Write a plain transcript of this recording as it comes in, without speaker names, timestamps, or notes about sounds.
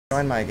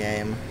Join my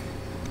game.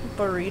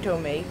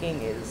 Burrito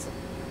making is...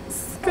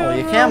 Oh,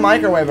 you can't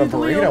microwave a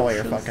burrito while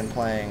you're fucking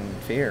playing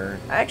Fear.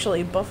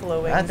 Actually,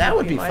 buffalo wings. That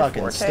would be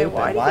fucking stupid.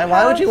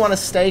 Why would you want to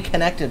stay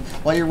connected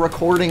while you're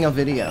recording a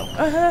video?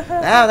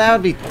 that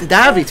would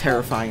be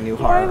terrifying new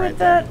horror right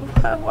there.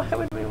 Why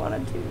would we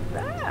want to do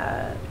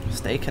that?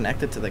 Stay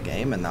connected to the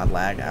game and not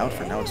lag out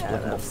for no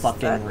explicable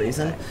fucking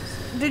reason.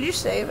 Nice. Did you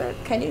save it?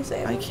 Can you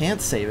save it? I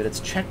can't save it. It's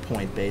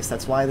checkpoint based.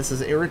 That's why this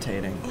is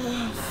irritating.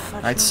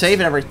 I'd save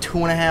it every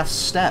 2.5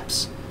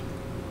 steps.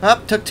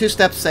 Up, took 2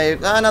 steps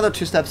saved. Another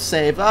 2 steps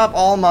saved. Up,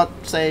 all mut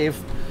save.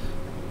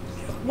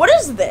 What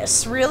is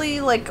this? Really,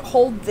 like,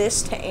 hold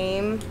this to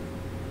aim?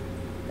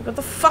 Like, what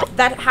the fuck?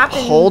 That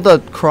happened. Hold a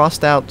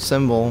crossed out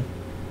symbol.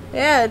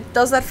 Yeah, it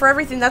does that for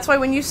everything. That's why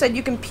when you said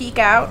you can peek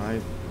out.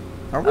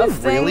 Are we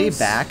really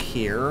back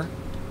here?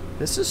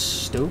 This is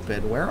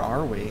stupid. Where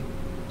are we?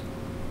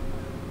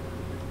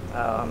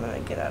 Oh, I'm gonna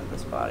get out of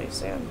this body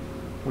soon.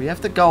 We have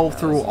to go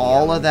through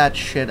all of that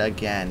shit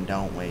again,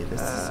 don't we?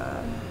 This is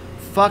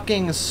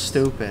fucking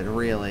stupid,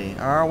 really.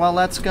 Alright, well,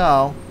 let's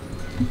go.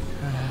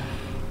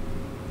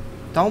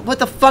 Don't put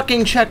the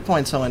fucking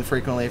checkpoint so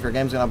infrequently if your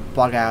game's gonna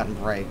bug out and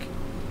break.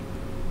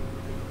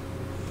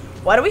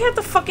 Why do we have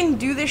to fucking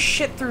do this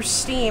shit through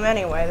Steam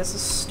anyway? This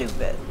is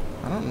stupid.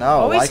 I don't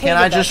know. Why can't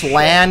I just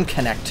LAN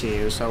connect to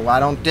you so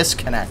I don't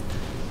disconnect?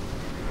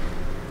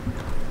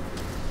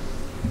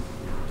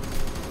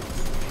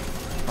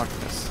 Fuck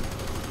this.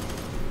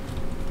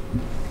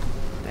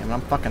 Damn it,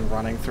 I'm fucking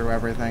running through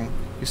everything.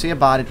 You see a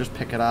body, just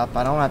pick it up.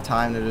 I don't have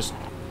time to just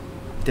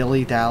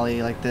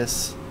dilly-dally like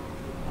this.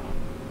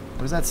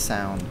 What does that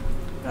sound?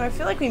 I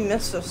feel like we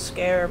missed a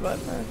scare, but...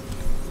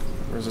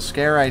 There's a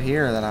scare right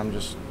here that I'm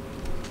just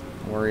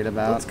worried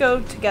about. Let's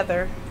go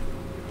together.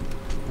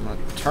 I'm gonna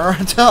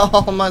turn to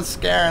almost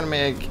scaring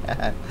me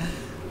again.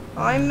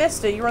 Oh, I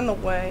missed it. You were in the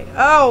way.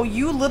 Oh,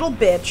 you little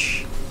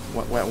bitch.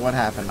 What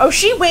happened? Oh,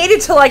 she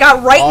waited till I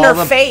got right in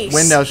her face.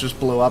 Windows just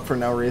blew up for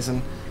no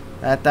reason.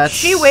 That's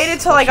she waited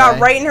till I got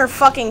right in her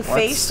fucking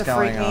face to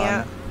freak me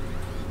out.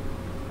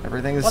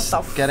 Everything is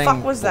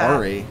getting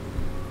blurry.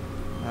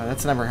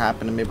 That's never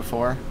happened to me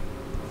before.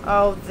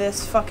 Oh,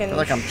 this fucking I feel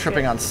like I'm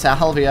tripping on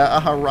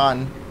salvia.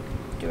 Run.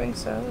 Doing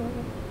so.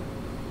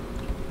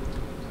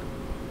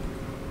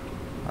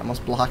 I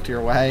almost blocked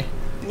your way.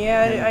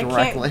 Yeah, I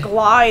can't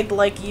glide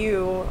like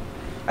you.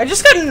 I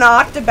just got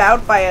knocked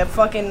about by a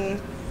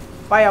fucking...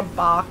 by a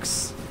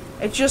box.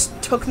 It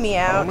just took me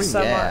out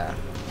somewhat. Yeah.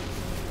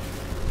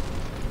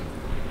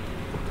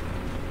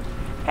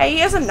 Hey, he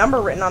has a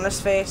number written on his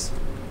face.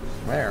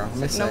 Where? Let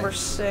me see. Number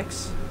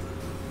 6.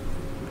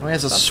 Oh, he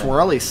has a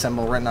swirly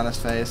symbol written on his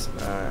face.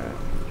 Alright.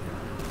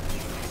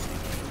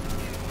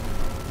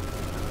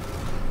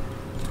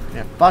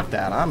 Yeah, fuck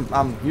that.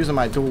 I'm using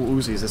my dual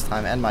Uzis this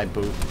time and my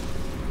boot.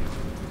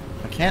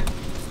 I can't...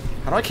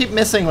 How do I keep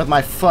missing with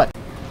my foot?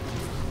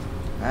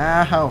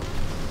 Ow.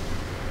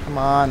 Come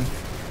on.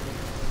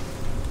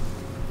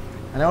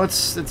 I know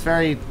it's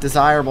very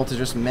desirable to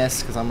just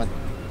miss because I'm a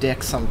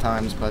dick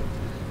sometimes, but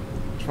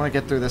I just want to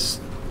get through this.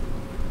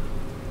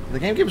 If the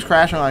game keeps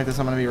crashing like this,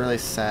 I'm going to be really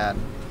sad.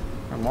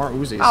 Or more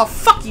Uzis. Oh,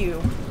 fuck you.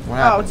 What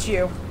happened? Oh, it's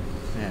you.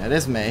 Yeah, it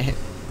is me.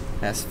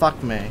 Yes,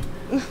 fuck me.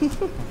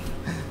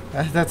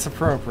 That's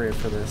appropriate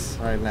for this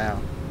right now.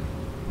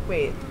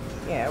 Wait.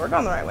 Yeah, we're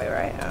going the right way,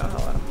 right? Oh,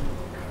 hello.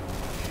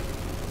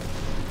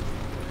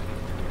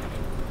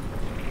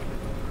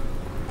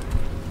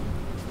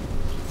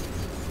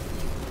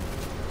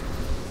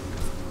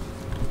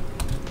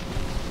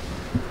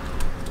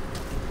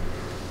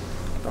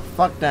 The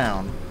fuck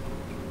down.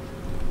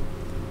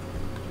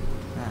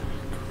 Ah,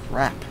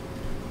 crap.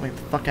 Wait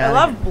the fuck out I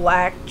love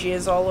black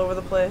jizz all over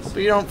the place. Hope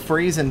you don't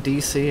freeze in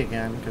DC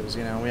again, because,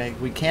 you know,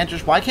 we can't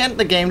just... Why can't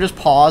the game just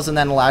pause and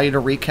then allow you to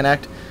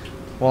reconnect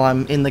while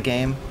I'm in the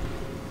game?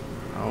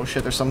 Oh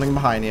shit, there's something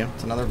behind you.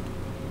 It's another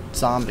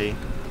zombie.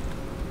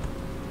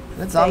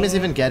 Did zombies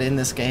even get in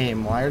this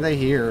game? Why are they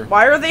here?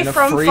 Why are they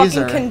from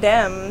fucking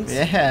Condemned?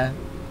 Yeah.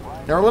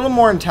 They're a little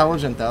more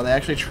intelligent, though. They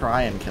actually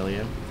try and kill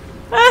you.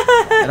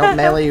 They don't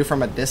melee you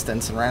from a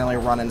distance and randomly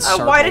run in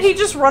circles. Why did he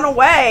just run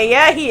away?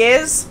 Yeah, he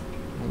is.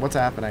 What's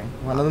happening?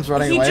 One of them's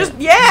running away?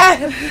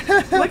 Yeah!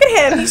 Look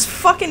at him. He's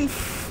fucking...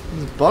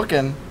 He's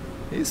booking.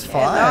 He's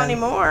fine. Yeah, not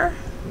anymore.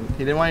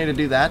 He didn't want you to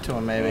do that to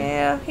him, maybe.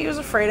 Yeah, he was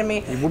afraid of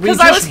me. We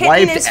just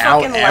wiped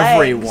out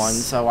everyone,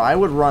 so I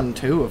would run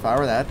too if I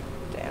were that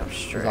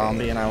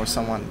zombie and I was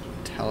someone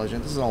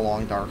intelligent. This is a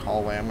long, dark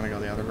hallway. I'm gonna go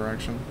the other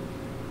direction.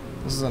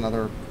 This is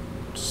another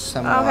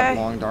somewhat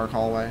long, dark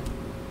hallway.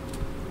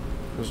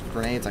 There's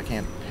grenades I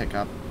can't pick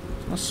up.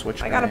 I'm gonna switch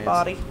grenades. I got a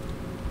body.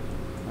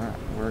 Alright,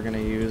 we're gonna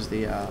use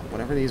the,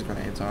 whatever these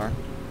grenades are.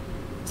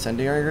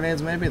 Incendiary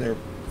grenades, maybe? They're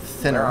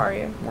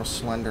thinner, more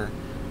slender.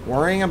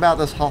 Worrying about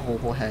this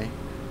hallway.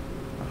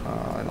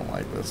 I don't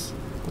like this.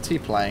 What's he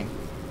playing?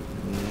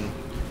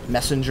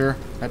 Messenger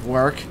at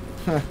work?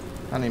 Not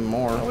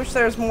anymore. I wish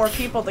there was more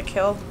people to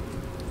kill.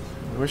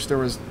 I wish there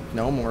was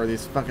no more of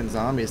these fucking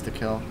zombies to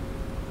kill.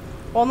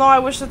 Well, no, I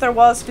wish that there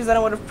was, because then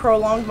it would have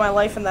prolonged my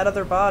life in that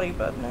other body,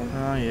 but no.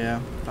 Oh,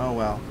 yeah. Oh,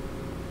 well.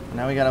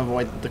 Now we gotta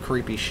avoid the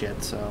creepy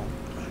shit, so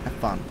have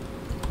fun.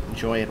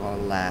 Enjoy it while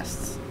it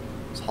lasts.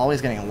 This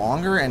hallway's getting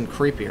longer and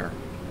creepier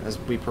as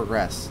we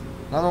progress.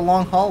 Another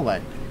long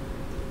hallway.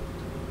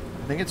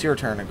 I think it's your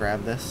turn to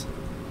grab this.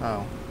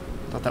 Oh.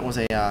 I thought that was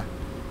a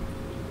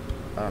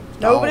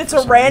no, but it's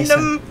a random...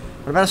 Reason.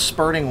 What about a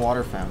spurting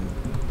water fountain?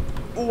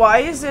 Why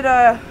is it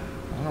I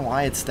don't know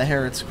why it's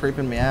there. It's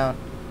creeping me out.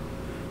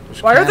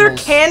 Why are there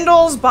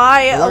candles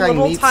by a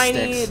little like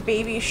tiny sticks.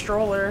 baby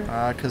stroller?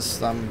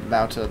 Because I'm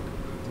about to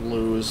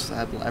lose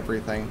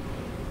everything.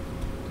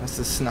 This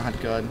is not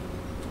good.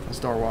 This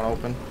door won't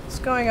open. What's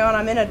going on?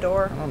 I'm in a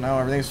door. I don't know.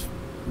 Everything's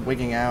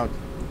wigging out.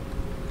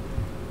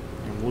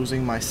 I'm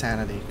losing my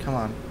sanity. Come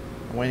on.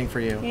 I'm waiting for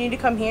you. You need to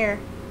come here.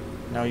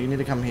 No, you need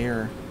to come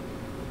here.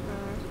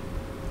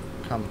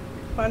 Come.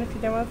 Fine, if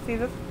you don't want to see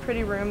this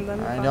pretty room, then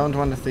I don't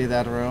want to see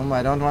that room.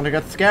 I don't want to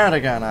get scared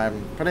again.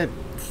 I'm pretty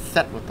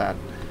set with that.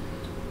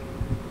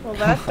 Well,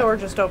 that door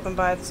just opened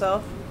by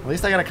itself. At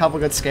least I got a couple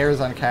good scares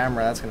on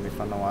camera. That's going to be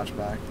fun to watch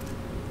back.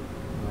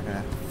 I'm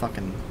going to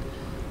fucking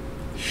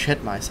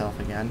shit myself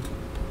again.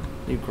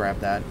 You grab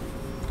that.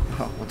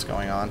 Oh, what's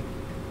going on?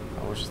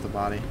 Oh, it's just the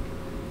body.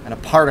 And a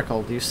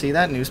particle. Do you see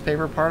that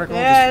newspaper particle?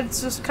 Yeah,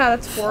 it's just kind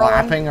of twirling.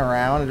 Flapping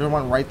around. It just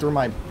went right through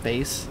my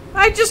face.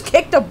 I just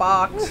kicked a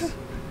box.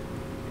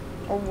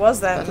 Or was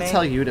that me? Let's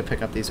tell you to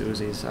pick up these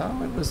Uzis.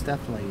 Oh, it was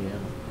definitely you.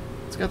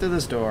 Let's go through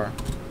this door.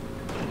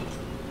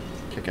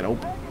 Kick it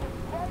open.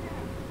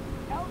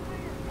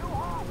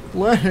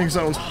 Landing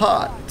zone's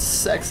hot. It's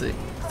sexy.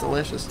 It's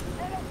delicious.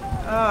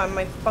 Oh,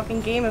 my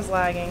fucking game is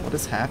lagging. What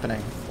is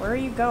happening? Where are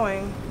you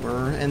going?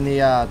 We're in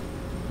the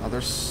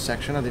other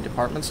section of the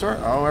department store.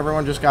 Oh,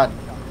 everyone just got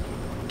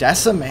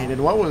decimated.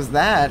 What was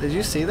that? Did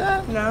you see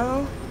that?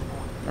 No.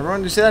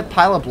 Everyone, did you see that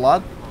pile of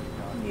blood?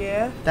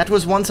 Yeah. That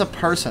was once a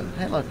person.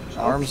 Hey, look.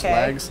 Arms, Okay.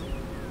 legs.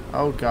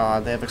 Oh,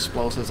 God. They have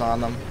explosives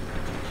on them.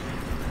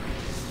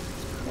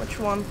 Which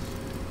one?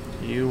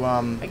 You,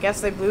 I guess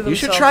they blew themselves You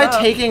should try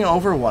up. taking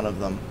over one of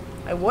them.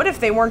 I would if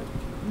they weren't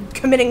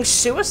committing Well,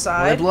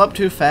 suicide. they blew up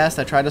too fast.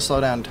 I tried to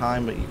slow down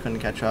time, but you couldn't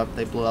catch up.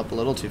 They blew up a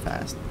little too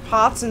fast.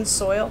 Pots and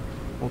soil.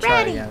 We'll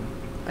try it again.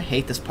 I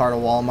hate this part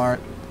of Walmart.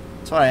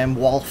 That's what I am.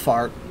 Wall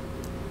fart.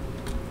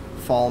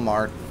 Fall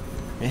mart.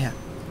 Yeah.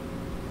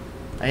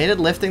 I hated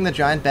lifting the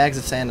giant bags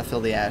of sand to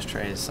fill the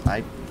ashtrays.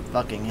 I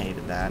fucking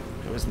hated that.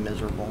 It was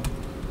miserable.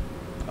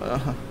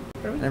 I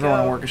never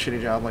want to work a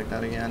shitty job like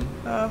that again.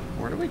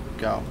 Where do we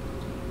go?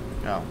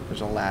 Oh, there's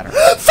a ladder.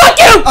 Fuck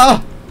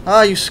you!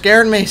 Oh, you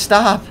scared me.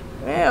 Stop.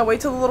 Yeah, wait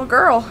till the little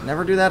girl.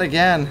 Never do that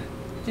again.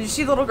 Did you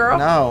see the little girl?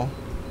 No.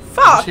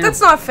 Fuck,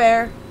 that's not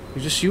fair.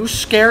 You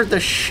scared the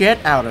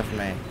shit out of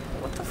me.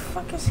 What the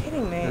fuck is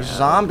hitting me? There's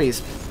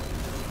zombies.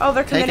 Oh,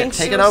 they're committing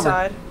suicide. Take it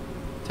over.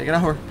 Take it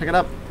over. Pick it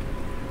up.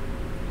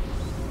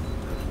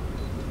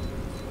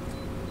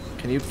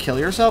 Can you kill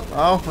yourself?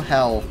 Oh,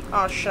 hell.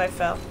 Oh, shit, I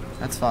fell.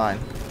 That's fine.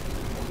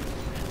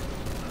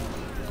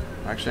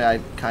 Actually, I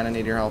kind of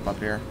need your help up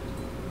here.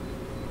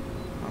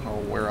 Oh,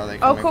 where are they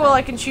coming cool. from?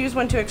 I can choose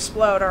when to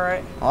explode.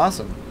 Alright.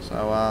 Awesome.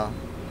 So,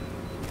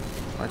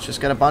 let's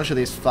just get a bunch of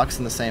these fucks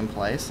in the same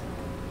place.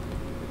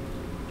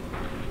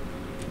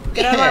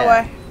 Get out of my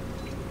way.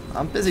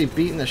 I'm busy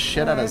beating the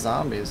shit out of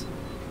zombies.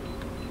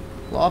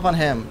 Blow up on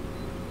him.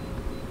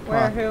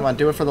 Where? Who? Come on,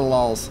 do it for the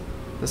lulz.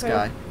 This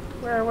guy.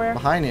 Where?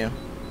 Behind you.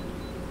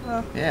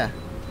 Oh. Yeah.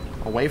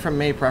 Away from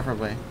me,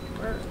 preferably.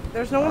 Where?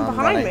 There's no one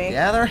behind me.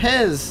 Yeah, they're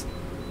his.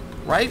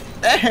 Right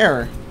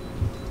there.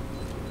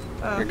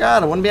 Oh. Dear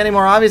God, it wouldn't be any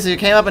more obvious if you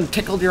came up and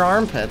tickled your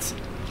armpits.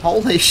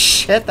 Holy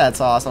shit,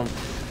 that's awesome.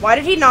 Why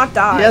did he not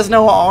die? He has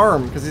no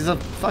arm, because he's a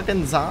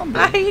fucking zombie.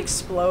 He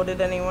exploded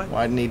anyway.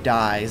 Why didn't he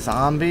die?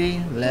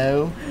 Zombie?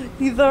 Low?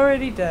 He's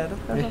already dead.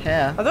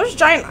 Yeah. Are those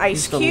giant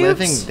ice cubes? He's the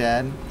living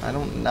dead. I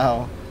don't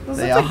know. Those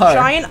they look like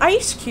giant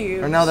ice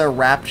cubes. Or no, they're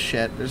wrapped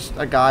shit. There's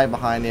a guy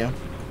behind you.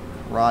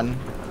 Run.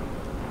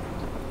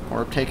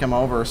 Or take him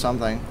over or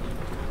something.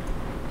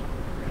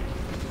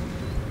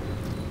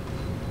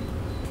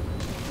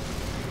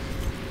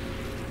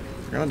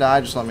 If you're gonna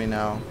die, just let me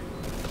know.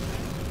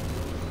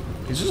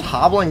 He's just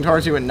hobbling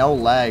towards you with no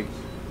leg.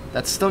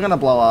 That's still gonna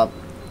blow up.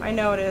 I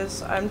know it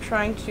is. I'm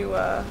trying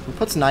to, Who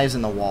puts knives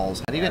in the walls?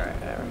 How do you get...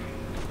 Alright.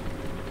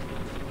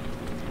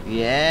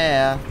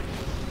 Yeah.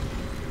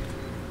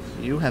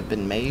 You have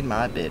been made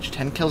my bitch.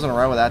 10 kills in a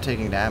row without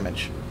taking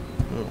damage.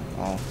 Ooh,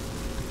 well,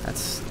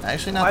 that's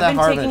actually not that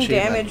hard of an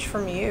achievement. I've been taking damage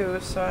from you,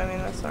 so I mean,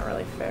 that's not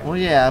really fair. Well,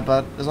 yeah,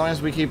 but as long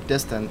as we keep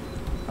distant.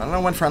 I don't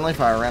know when friendly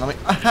fire randomly...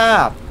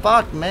 Aha!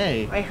 Fuck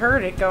me! I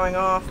heard it going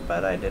off,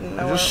 but I didn't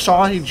know I just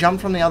saw he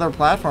jumped from the other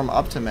platform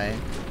up to me.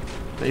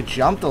 They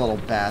jumped, the little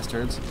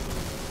bastards.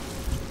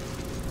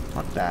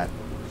 Fuck that.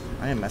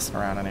 I ain't messing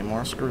around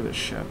anymore. Screw this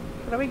shit.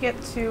 How do we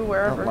get to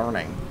wherever? They're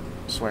learning.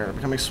 I swear, they're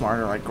becoming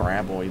smarter like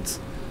graboids.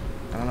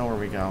 I don't know where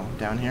we go.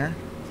 Down here?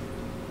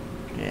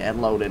 Yeah, it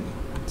loaded.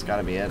 It's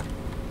gotta be it.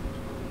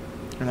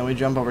 And then we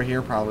jump over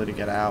here probably to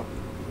get out.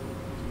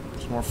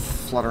 There's more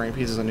fluttering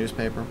pieces of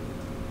newspaper.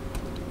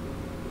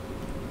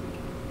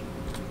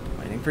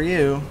 Waiting for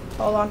you.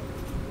 Hold on.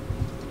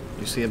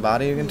 You see a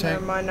body you can take?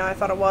 Never mind, no, I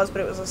thought it was,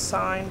 but it was a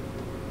sign.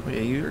 Well,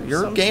 yeah,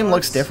 your game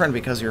looks different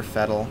because you're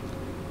Fettle.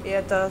 Yeah,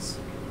 it does.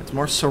 It's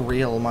more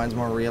surreal. Mine's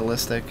more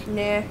realistic.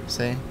 Nah.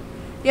 See?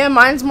 Yeah,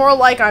 mine's more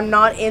like I'm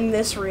not in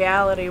this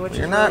reality, which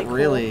you're is not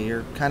really cool.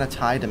 You're kind of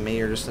tied to me.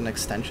 You're just an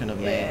extension of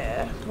me.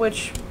 Yeah,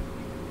 which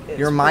is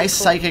you're my cool.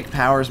 psychic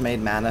powers made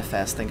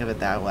manifest. Think of it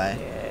that way.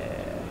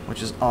 Yeah.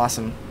 Which is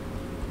awesome.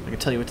 I can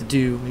tell you what to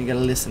do. You gotta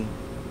listen.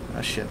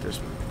 Oh shit, there's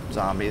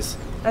zombies.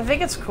 I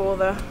think it's cool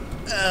though.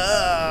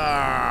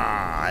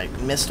 I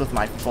missed with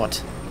my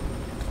foot.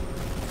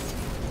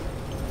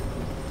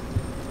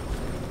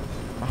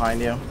 Behind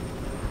you.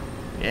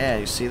 Yeah,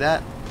 you see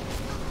that?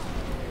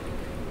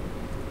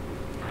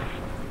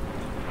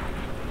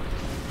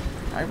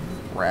 I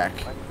wreck.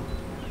 I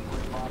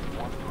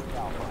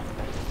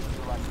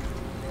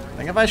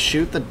think if I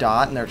shoot the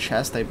dot in their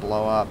chest, they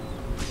blow up.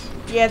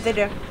 Yeah, they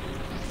do.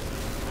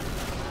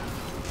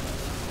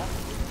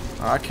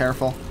 Ah,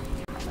 careful.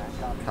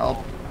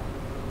 Help.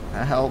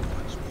 Help.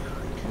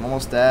 I'm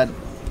almost dead.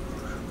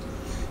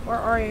 Where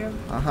are you?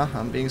 Uh-huh,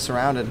 I'm being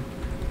surrounded.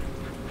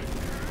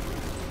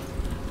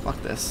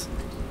 Fuck this.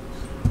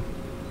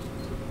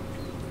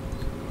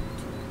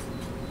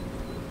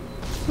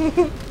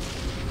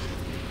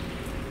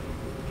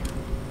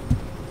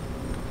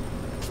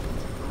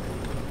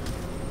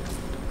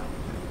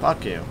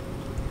 Fuck you.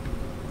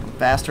 I'm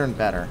faster and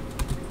better.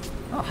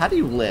 Oh, how do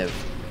you live?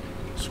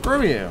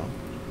 Screw you.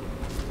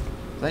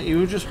 Is that you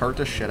who just hurt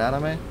the shit out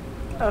of me?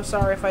 Oh,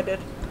 sorry if I did.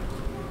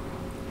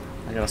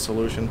 I got a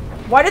solution.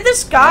 Why did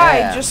this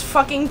guy just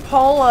fucking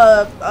pull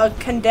a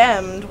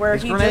condemned where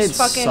These he grenades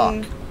just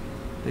fucking... suck.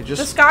 They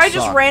just this guy suck.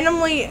 just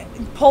randomly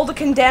pulled a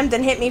condemned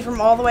and hit me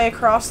from all the way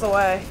across the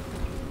way.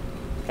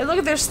 Hey,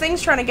 look, there's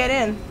things trying to get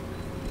in.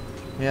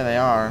 Yeah, they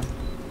are.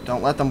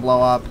 Don't let them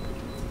blow up.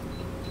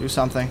 Do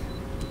something.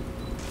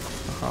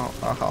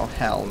 Oh,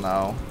 hell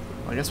no.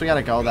 I guess we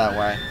gotta go that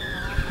way.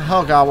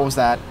 Oh god, what was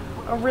that?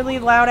 A really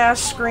loud ass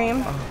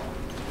scream.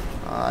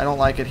 I don't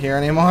like it here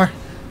anymore.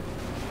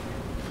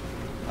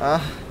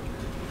 That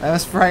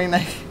was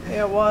frightening.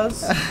 Yeah, it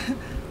was.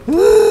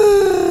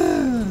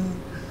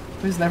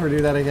 Please never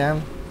do that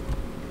again.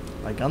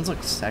 My guns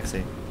look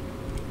sexy.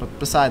 But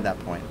beside that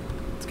point,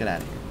 let's get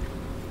out of here.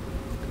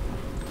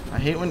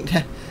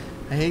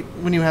 I hate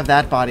when you have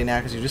that body now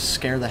because you just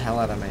scare the hell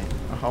out of me.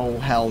 Oh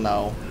hell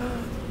no.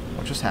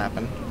 What just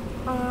happened?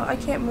 I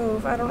can't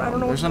move. I don't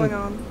know what's going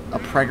on. A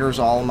Preggers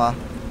Alma.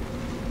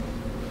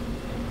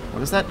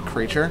 What is that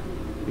creature?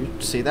 You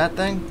see that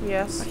thing?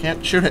 Yes. I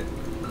can't shoot it.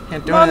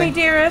 Can't do Mommy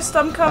anything. dearest,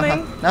 I'm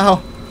coming. No.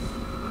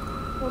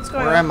 What's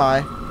going on? Where am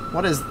I?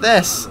 What is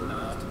this?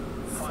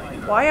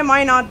 Why am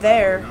I not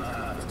there?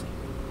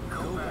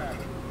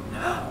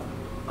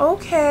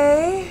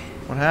 Okay.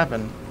 What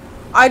happened?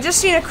 I just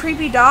seen a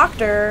creepy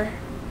doctor,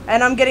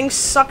 and I'm getting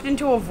sucked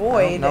into a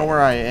void. I don't know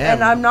where I am.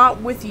 And I'm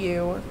not with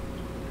you.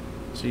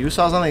 So you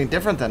saw something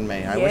different than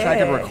me. I wish I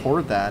could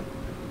record that.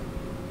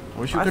 I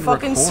wish you could record. I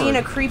fucking seen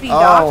a creepy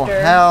doctor.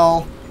 Oh,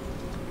 hell.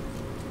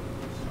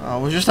 Oh,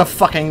 it was just a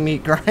fucking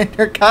meat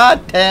grinder.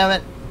 God damn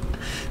it.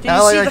 Did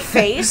you see the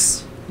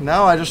face?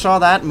 No, I just saw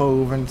that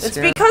move and it's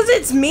because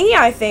it's me,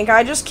 I think.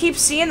 I just keep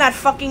seeing that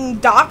fucking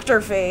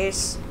doctor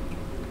face.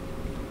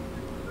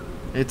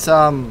 It's,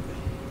 yeah,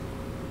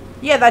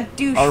 that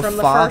douche our from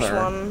the father. first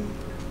one.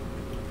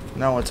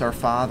 No, it's our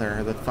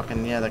father. The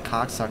fucking, the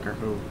cocksucker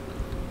who,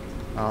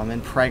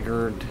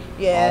 impregnated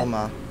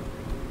Alma.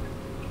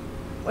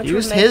 Which he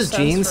used his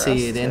gene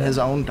seed in his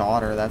own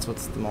daughter. That's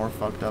what's the more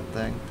fucked up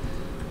thing.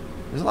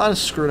 There's a lot of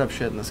screwed up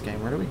shit in this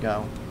game. Where do we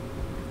go?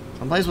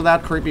 Someplace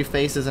without creepy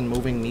faces and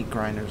moving meat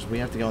grinders. We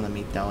have to go in the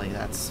meat deli.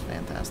 That's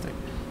fantastic.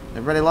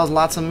 Everybody loves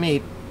lots of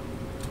meat.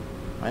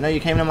 I know you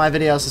came to my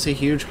videos to see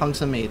huge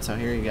hunks of meat, so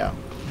here you go.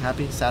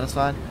 Happy?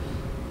 Satisfied?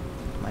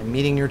 Am I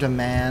meeting your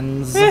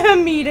demands?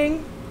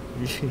 Meeting.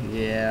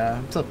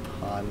 Yeah, it's a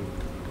pun.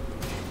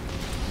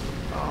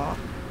 Oh.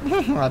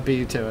 I beat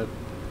you to it.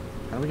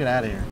 How do we get out of here?